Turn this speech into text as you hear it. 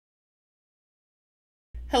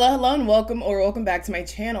Hello, and welcome back to my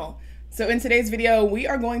channel. So in today's video, we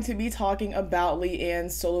are going to be talking about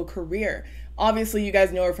Leigh-Anne's solo career. Obviously, you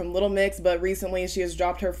guys know her from Little Mix, but recently she has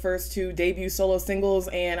dropped her first two debut solo singles,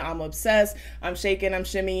 and I'm obsessed. I'm shaking, I'm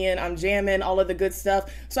shimmying, I'm jamming, all of the good stuff.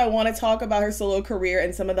 So I want to talk about her solo career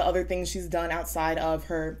and some of the other things she's done outside of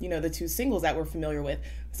her, the two singles that we're familiar with.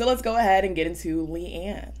 So let's go ahead and get into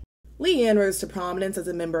Leigh-Anne. Leigh-Anne rose to prominence as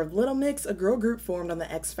a member of Little Mix, a girl group formed on the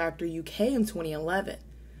X Factor UK in 2011.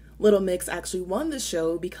 Little Mix actually won the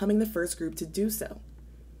show, becoming the first group to do so.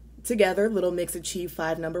 Together, Little Mix achieved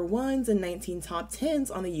 5 number ones and 19 top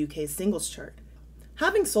 10s on the UK singles chart.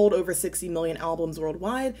 Having sold over 60 million albums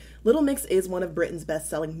worldwide, Little Mix is one of Britain's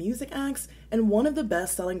best-selling music acts and one of the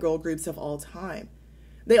best-selling girl groups of all time.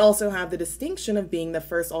 They also have the distinction of being the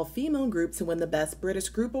first all-female group to win the Best British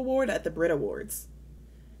Group Award at the Brit Awards.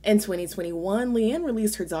 In 2021, Leigh-Anne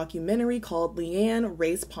released her documentary called Leigh-Anne,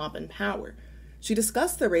 Race, Pop, and Power. She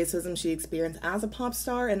discussed the racism she experienced as a pop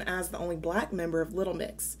star and as the only black member of Little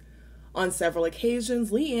Mix. On several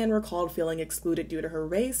occasions, Leigh-Anne recalled feeling excluded due to her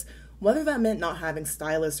race, whether that meant not having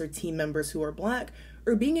stylists or team members who were black,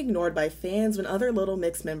 or being ignored by fans when other Little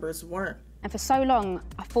Mix members weren't. And for so long,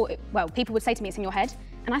 I thought, people would say to me, it's in your head.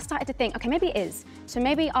 And I started to think, okay, maybe it is. So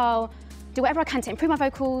maybe I'll do whatever I can to improve my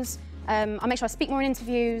vocals. I'll make sure I speak more in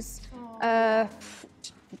interviews.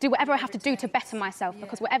 Do whatever I have to do to better myself,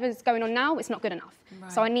 because whatever's going on now, it's not good enough.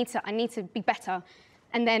 Right. So I need to be better.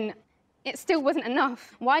 And then it still wasn't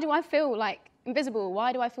enough. Why do I feel like invisible?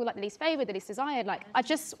 Why do I feel like the least favored, the least desired? Like, I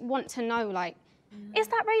just want to know, is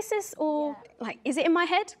that racist, or is it in my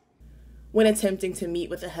head? When attempting to meet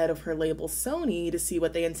with the head of her label, Sony, to see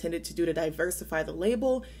what they intended to do to diversify the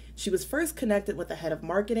label, she was first connected with the head of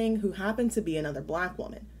marketing, who happened to be another black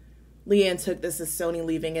woman. Leigh-Anne took this as Sony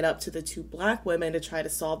leaving it up to the two black women to try to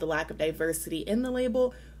solve the lack of diversity in the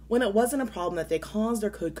label when it wasn't a problem that they caused or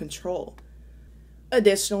could control.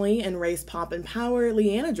 Additionally, in Race, Pop, and Power,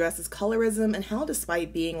 Leigh-Anne addresses colorism and how,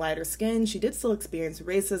 despite being lighter skinned, she did still experience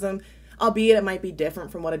racism, albeit it might be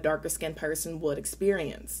different from what a darker skinned person would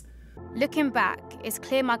experience. Looking back, it's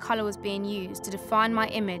clear my colour was being used to define my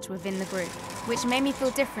image within the group, which made me feel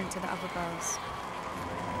different to the other girls.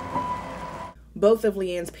 Both of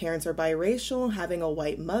Leigh-Anne's parents are biracial, having a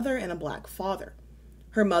white mother and a black father.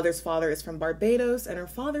 Her mother's father is from Barbados, and her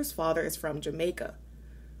father's father is from Jamaica.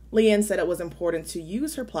 Leigh-Anne said it was important to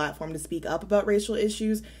use her platform to speak up about racial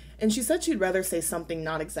issues, and she said she'd rather say something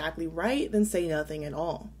not exactly right than say nothing at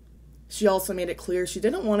all. She also made it clear she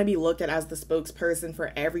didn't want to be looked at as the spokesperson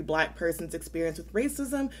for every black person's experience with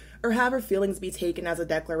racism, or have her feelings be taken as a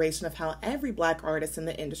declaration of how every black artist in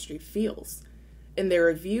the industry feels. In their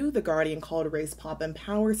review, The Guardian called Race, Pop, and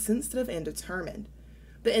Power sensitive and determined.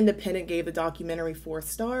 The Independent gave the documentary 4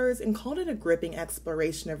 stars and called it a gripping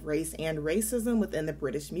exploration of race and racism within the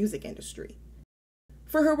British music industry.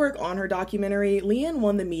 For her work on her documentary, Leigh-Anne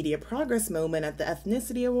won the Media Progress Moment at the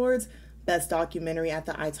Ethnicity Awards, Best Documentary at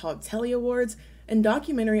the I Talk Telly Awards, and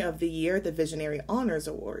Documentary of the Year at the Visionary Honors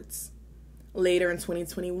Awards. Later in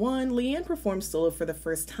 2021, Leigh-Anne performed solo for the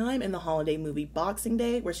first time in the holiday movie Boxing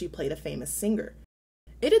Day, where she played a famous singer.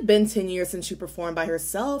 It had been 10 years since she performed by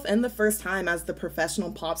herself, and the first time as the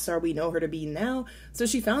professional pop star we know her to be now, so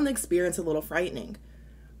she found the experience a little frightening.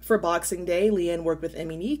 For Boxing Day, Leigh-Anne worked with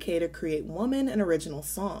Eminike to create Woman, an original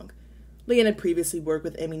song. Leigh-Anne had previously worked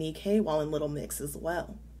with Eminike while in Little Mix as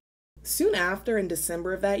well. Soon after, in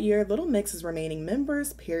December of that year, Little Mix's remaining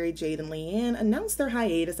members, Perry, Jade, and Leigh-Anne, announced their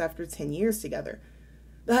hiatus after 10 years together.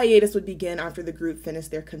 The hiatus would begin after the group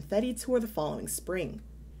finished their Confetti tour the following spring.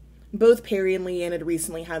 Both Perry and Leigh-Anne had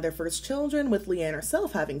recently had their first children, with Leigh-Anne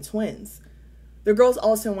herself having twins. The girls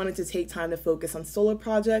also wanted to take time to focus on solo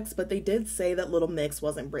projects, but they did say that Little Mix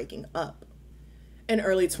wasn't breaking up. In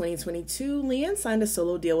early 2022, Leigh-Anne signed a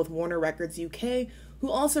solo deal with Warner Records UK, who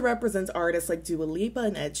also represents artists like Dua Lipa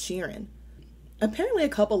and Ed Sheeran. Apparently a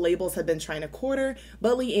couple labels had been trying to court her,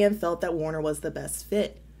 but Leigh-Anne felt that Warner was the best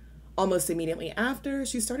fit. Almost immediately after,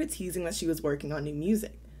 she started teasing that she was working on new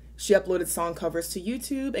music. She uploaded song covers to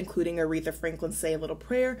YouTube, including Aretha Franklin's Say a Little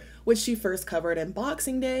Prayer, which she first covered in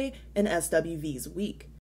Boxing Day and SWV's Week.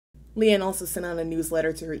 Leigh-Anne also sent out a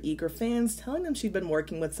newsletter to her eager fans, telling them she'd been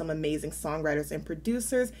working with some amazing songwriters and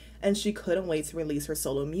producers, and she couldn't wait to release her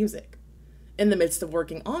solo music. In the midst of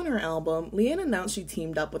working on her album, Leigh-Anne announced she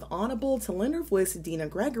teamed up with Audible to lend her voice to Dina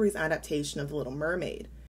Gregory's adaptation of Little Mermaid.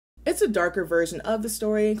 It's a darker version of the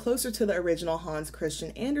story, closer to the original Hans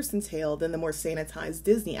Christian Andersen tale than the more sanitized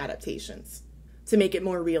Disney adaptations. To make it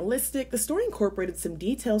more realistic, the story incorporated some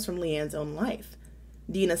details from Leigh-Anne's own life.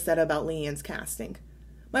 Dina said about Leigh-Anne's casting,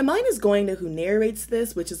 "My mind is going to who narrates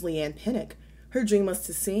this, which is Leigh-Anne Pinnock. Her dream was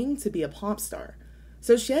to sing, to be a pop star.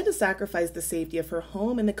 So she had to sacrifice the safety of her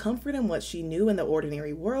home and the comfort in what she knew in the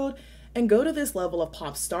ordinary world and go to this level of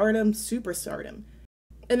pop stardom, superstardom.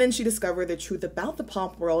 And then she discovered the truth about the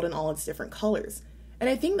pop world in all its different colors. And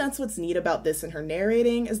I think that's what's neat about this in her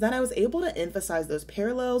narrating, is that I was able to emphasize those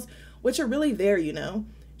parallels, which are really there, you know.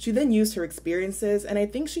 She then used her experiences, and I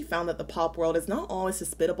think she found that the pop world is not always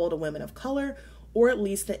hospitable to women of color, or at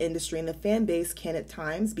least the industry and the fan base can at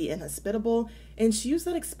times be inhospitable, and she used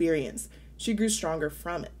that experience. She grew stronger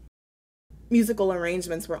from it. Musical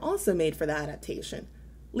arrangements were also made for the adaptation.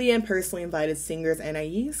 Leigh-Anne personally invited singers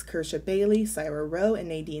Anais, Kersha Bailey, Syra Rowe, and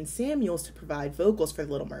Nadine Samuels to provide vocals for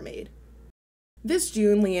The Little Mermaid. This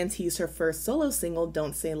June, Leigh-Anne teased her first solo single,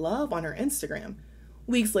 Don't Say Love, on her Instagram.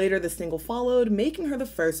 Weeks later, the single followed, making her the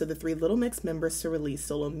first of the 3 Little Mix members to release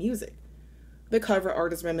solo music. The cover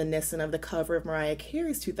art is reminiscent of the cover of Mariah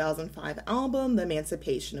Carey's 2005 album, The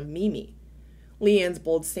Emancipation of Mimi. Leigh-Anne's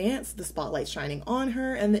bold stance, the spotlight shining on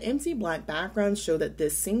her, and the empty black background show that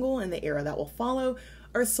this single and the era that will follow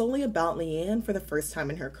are solely about Leigh-Anne for the first time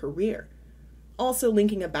in her career. Also,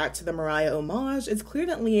 linking it back to the Mariah homage, it's clear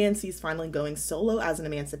that Leigh-Anne sees finally going solo as an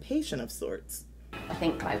emancipation of sorts. I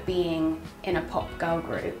think like being in a pop girl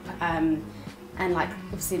group, and like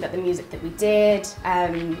obviously that the music that we did,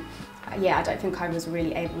 yeah, I don't think I was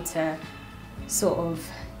really able to sort of,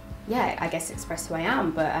 yeah, I guess express who I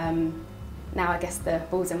am, but now I guess the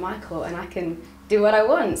ball's in my court and I can do what I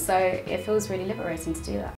want, so it feels really liberating to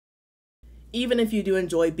do that. Even if you do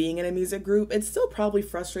enjoy being in a music group, it's still probably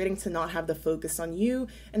frustrating to not have the focus on you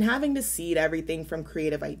and having to seed everything from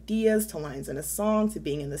creative ideas to lines in a song to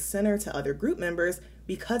being in the center to other group members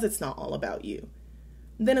because it's not all about you.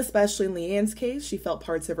 Then, especially in Leigh-Anne's case, she felt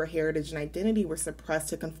parts of her heritage and identity were suppressed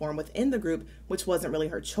to conform within the group, which wasn't really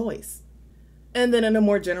her choice. And then in a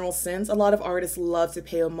more general sense, a lot of artists love to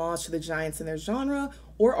pay homage to the giants in their genre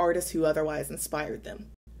or artists who otherwise inspired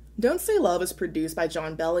them. Don't Say Love is produced by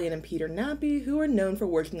John Bellion and Peter Nappy, who are known for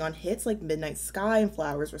working on hits like Midnight Sky and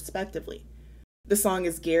Flowers, respectively. The song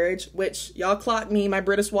is garage, which y'all clocked me, my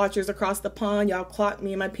British watchers across the pond, y'all clocked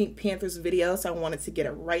me in my Pink Panthers video, so I wanted to get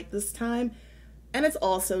it right this time. And it's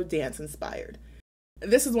also dance-inspired.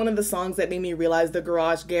 This is one of the songs that made me realize the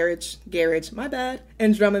garage, my bad,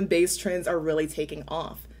 and drum and bass trends are really taking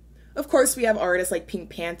off. Of course, we have artists like Pink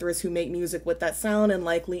Panthers who make music with that sound, and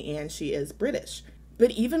like Leigh-Anne, she is British.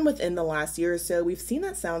 But even within the last year or so, we've seen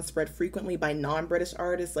that sound spread frequently by non-British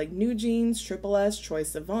artists like New Jeans, Triple S, Troye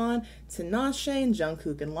Sivan, Tinashe, and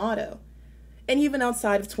Jungkook and Latto. And even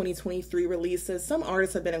outside of 2023 releases, some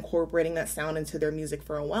artists have been incorporating that sound into their music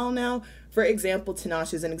for a while now. For example,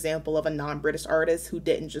 Tinashe is an example of a non-British artist who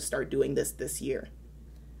didn't just start doing this year.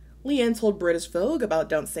 Leigh-Anne told British Vogue about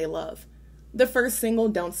Don't Say Love. The first single,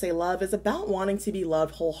 Don't Say Love, is about wanting to be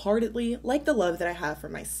loved wholeheartedly, like the love that I have for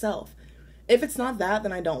myself. If it's not that,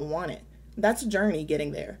 then I don't want it. That's a journey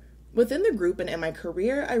getting there. Within the group and in my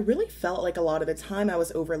career, I really felt like a lot of the time I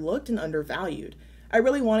was overlooked and undervalued. I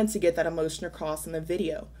really wanted to get that emotion across in the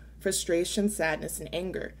video. Frustration, sadness, and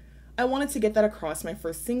anger. I wanted to get that across my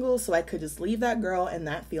first single so I could just leave that girl and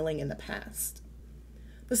that feeling in the past.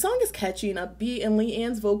 The song is catchy and upbeat, and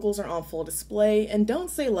Leigh-Anne's vocals are on full display, and Don't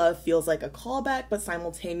Say Love feels like a callback, but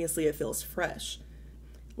simultaneously it feels fresh.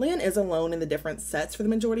 Leigh-Anne is alone in the different sets for the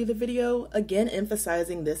majority of the video, again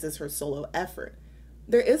emphasizing this is her solo effort.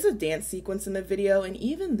 There is a dance sequence in the video, and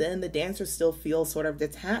even then the dancers still feel sort of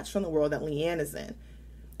detached from the world that Leigh-Anne is in.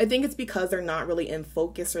 I think it's because they're not really in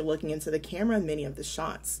focus or looking into the camera in many of the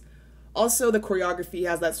shots. Also, the choreography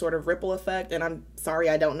has that sort of ripple effect, and I'm sorry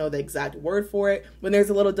I don't know the exact word for it, when there's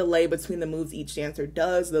a little delay between the moves each dancer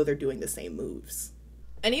does, though they're doing the same moves.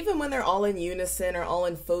 And even when they're all in unison or all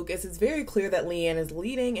in focus, it's very clear that Leigh-Anne is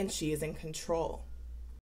leading and she is in control.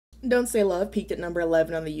 Don't Say Love peaked at number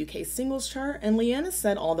 11 on the UK singles chart, and Leigh-Anne has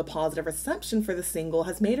said all the positive reception for the single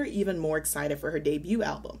has made her even more excited for her debut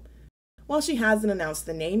album. While she hasn't announced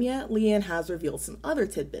the name yet, Leigh-Anne has revealed some other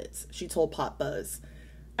tidbits. She told Pop Buzz,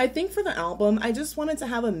 "I think for the album, I just wanted to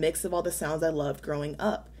have a mix of all the sounds I loved growing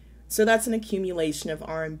up. So that's an accumulation of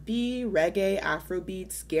R&B, reggae,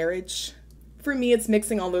 afrobeats, garage. For me, it's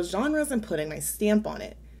mixing all those genres and putting my stamp on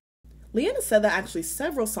it." Leigh-Anne has said that actually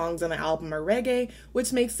several songs on the album are reggae,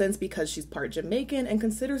 which makes sense because she's part Jamaican and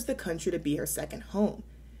considers the country to be her second home.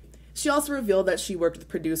 She also revealed that she worked with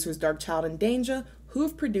producers Darkchild and Danja, who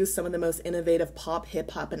have produced some of the most innovative pop,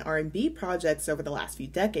 hip-hop, and R&B projects over the last few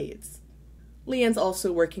decades. Leigh-Anne's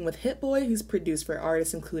also working with Hit Boy, who's produced for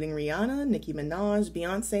artists including Rihanna, Nicki Minaj,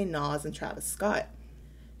 Beyonce, Nas, and Travis Scott.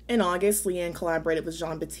 In August, Leigh-Anne collaborated with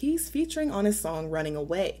Jean-Baptiste, featuring on his song Running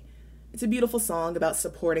Away. It's a beautiful song about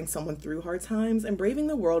supporting someone through hard times and braving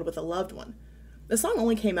the world with a loved one. The song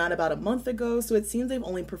only came out about a month ago, so it seems they've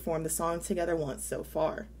only performed the song together once so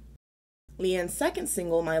far. Leigh-Anne's second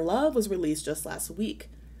single, My Love, was released just last week.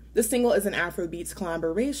 The single is an afrobeats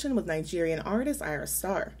collaboration with Nigerian artist Ayra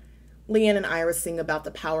Starr. Leigh-Anne and Ayra sing about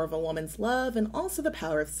the power of a woman's love and also the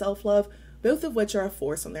power of self-love, both of which are a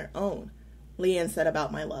force on their own. Leigh-Anne said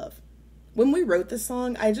about My Love, "When we wrote this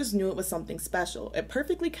song, I just knew it was something special. It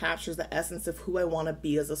perfectly captures the essence of who I want to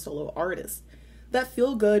be as a solo artist. That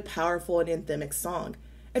feel-good, powerful, and anthemic song.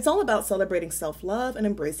 It's all about celebrating self-love and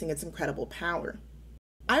embracing its incredible power."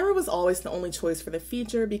 Ayra was always the only choice for the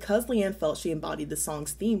feature because Leigh-Anne felt she embodied the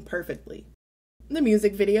song's theme perfectly. The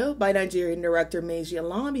music video, by Nigerian director Meji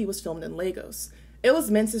Alabi, was filmed in Lagos. It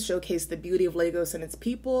was meant to showcase the beauty of Lagos and its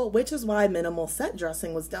people, which is why minimal set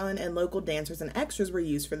dressing was done and local dancers and extras were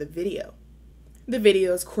used for the video. The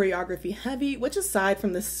video is choreography heavy, which aside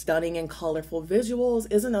from the stunning and colorful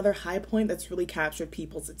visuals, is another high point that's really captured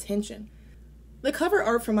people's attention. The cover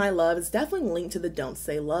art for My Love is definitely linked to the Don't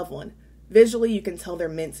Say Love one. Visually, you can tell they're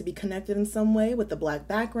meant to be connected in some way with the black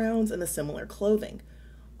backgrounds and the similar clothing.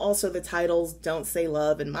 Also, the titles Don't Say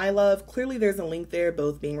Love and My Love, clearly there's a link there,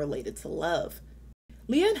 both being related to love.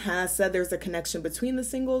 Leigh-Anne has said there's a connection between the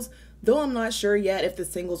singles, though I'm not sure yet if the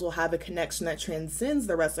singles will have a connection that transcends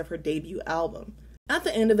the rest of her debut album. At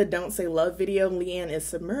the end of the Don't Say Love video, Leigh-Anne is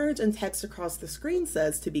submerged and text across the screen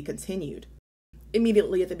says to be continued.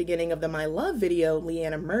 Immediately at the beginning of the My Love video,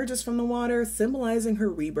 Leigh-Anne emerges from the water, symbolizing her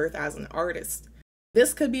rebirth as an artist.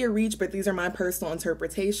 This could be a reach, but these are my personal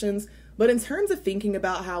interpretations. But in terms of thinking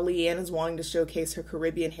about how Leigh-Anne is wanting to showcase her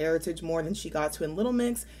Caribbean heritage more than she got to in Little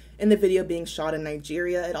Mix, and the video being shot in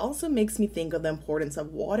Nigeria, it also makes me think of the importance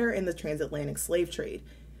of water in the transatlantic slave trade.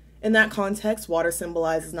 In that context, water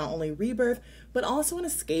symbolizes not only rebirth, but also an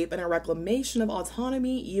escape and a reclamation of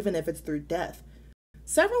autonomy, even if it's through death.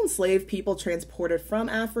 Several enslaved people transported from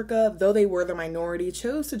Africa, though they were the minority,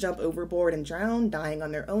 chose to jump overboard and drown, dying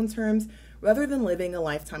on their own terms, rather than living a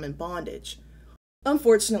lifetime in bondage.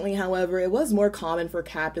 Unfortunately, however, it was more common for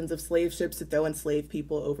captains of slave ships to throw enslaved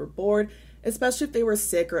people overboard, especially if they were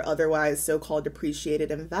sick or otherwise so-called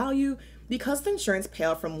depreciated in value, because the insurance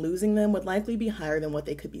payout from losing them would likely be higher than what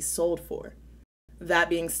they could be sold for. That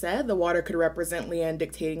being said, the water could represent Leigh-Anne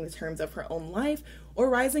dictating the terms of her own life, or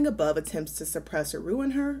rising above attempts to suppress or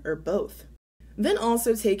ruin her, or both. Then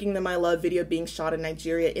also taking the My Love video being shot in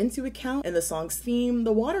Nigeria into account and the song's theme,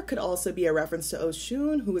 the water could also be a reference to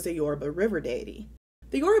Oshun, who is a Yoruba river deity.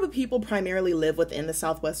 The Yoruba people primarily live within the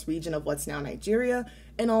southwest region of what's now Nigeria,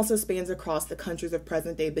 and also spans across the countries of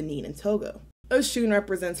present-day Benin and Togo. Oshun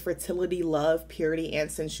represents fertility, love, purity, and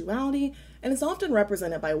sensuality, and is often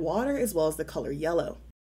represented by water as well as the color yellow.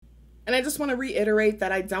 And I just want to reiterate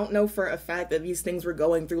that I don't know for a fact that these things were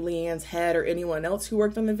going through Leigh-Anne's head or anyone else who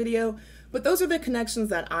worked on the video, but those are the connections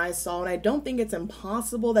that I saw, and I don't think it's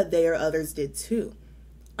impossible that they or others did too.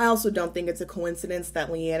 I also don't think it's a coincidence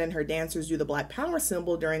that Leigh-Anne and her dancers do the Black Power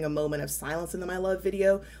symbol during a moment of silence in the My Love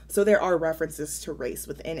video, so there are references to race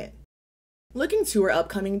within it. Looking to her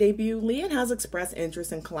upcoming debut, Leigh-Anne has expressed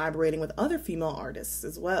interest in collaborating with other female artists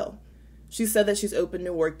as well. She said that she's open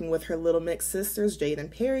to working with her Little Mix sisters, Jade and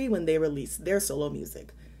Perry, when they release their solo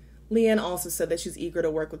music. Leigh-Anne also said that she's eager to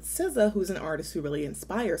work with SZA, who's an artist who really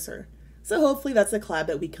inspires her. So hopefully that's a collab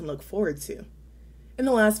that we can look forward to. In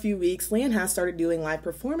the last few weeks, Leigh-Anne has started doing live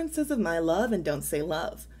performances of My Love and Don't Say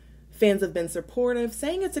Love. Fans have been supportive,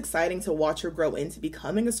 saying it's exciting to watch her grow into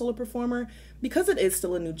becoming a solo performer because it is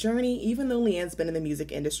still a new journey, even though Leigh-Anne's been in the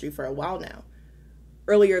music industry for a while now.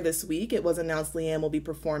 Earlier this week, it was announced Leigh-Anne will be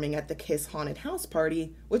performing at the Kiss Haunted House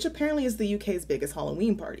Party, which apparently is the UK's biggest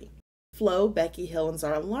Halloween party. Flo, Becky Hill, and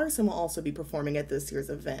Zara Larsson will also be performing at this year's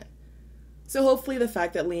event. So hopefully the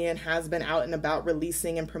fact that Leigh-Anne has been out and about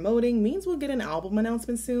releasing and promoting means we'll get an album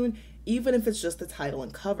announcement soon, even if it's just the title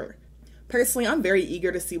and cover. Personally, I'm very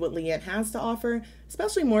eager to see what Leigh-Anne has to offer,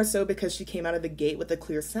 especially more so because she came out of the gate with a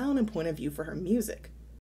clear sound and point of view for her music.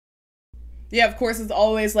 Yeah, of course, as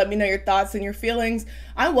always, let me know your thoughts and your feelings.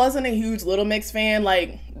 I wasn't a huge Little Mix fan.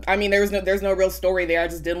 There's no real story there. I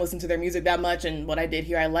just didn't listen to their music that much, and what I did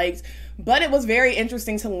hear I liked. But it was very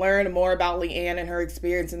interesting to learn more about Leigh-Anne and her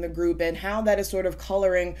experience in the group and how that is sort of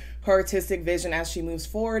coloring her artistic vision as she moves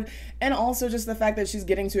forward. And also just the fact that she's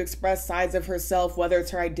getting to express sides of herself, whether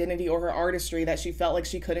it's her identity or her artistry, that she felt like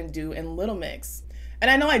she couldn't do in Little Mix. And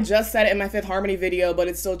I know I just said it in my Fifth Harmony video, but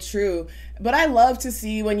it's still true. But I love to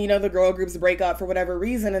see when, the girl groups break up for whatever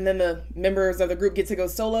reason and then the members of the group get to go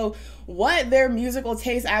solo, what their musical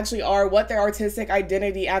tastes actually are, what their artistic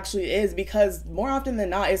identity actually is, because more often than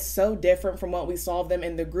not, it's so different from what we saw of them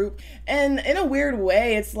in the group. And in a weird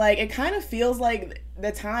way, it's like, it kind of feels like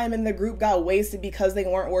the time in the group got wasted because they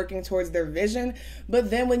weren't working towards their vision. But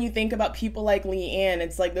then when you think about people like Leigh-Anne,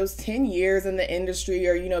 it's like those 10 years in the industry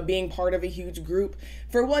or, you know, being part of a huge group,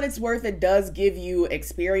 for what it's worth, it does give you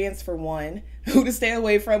experience, for one, who to stay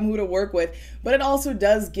away from, who to work with, but it also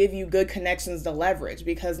does give you good connections to leverage,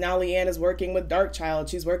 because now Leigh-Anne is working with Darkchild,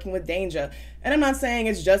 she's working with Danja, and I'm not saying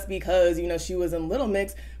it's just because, you know, she was in Little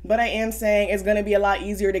Mix, but I am saying it's going to be a lot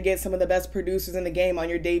easier to get some of the best producers in the game on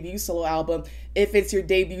your debut solo album if it's your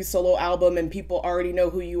debut solo album and people already know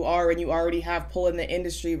who you are and you already have pull in the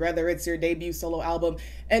industry, whether it's your debut solo album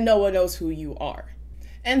and no one knows who you are.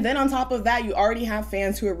 And then on top of that, you already have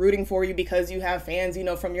fans who are rooting for you because you have fans, you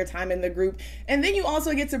know, from your time in the group. And then you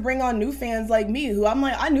also get to bring on new fans like me, who I'm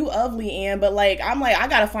like, I knew of Leigh-Anne, but like, I'm like, I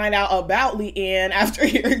gotta find out about Leigh-Anne after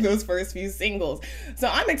hearing those first few singles. So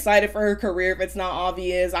I'm excited for her career, if it's not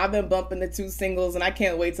obvious. I've been bumping the 2 singles and I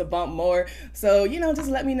can't wait to bump more. So, you know,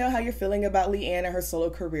 just let me know how you're feeling about Leigh-Anne and her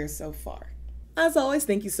solo career so far. As always,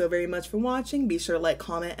 thank you so very much for watching. Be sure to like,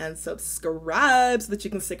 comment, and subscribe so that you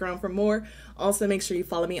can stick around for more. Also, make sure you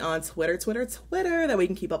follow me on Twitter, that way you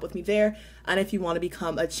can keep up with me there. And if you want to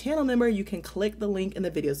become a channel member, you can click the link in the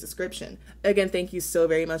video's description. Again, thank you so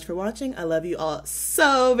very much for watching. I love you all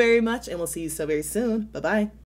so very much, and we'll see you so very soon. Bye-bye.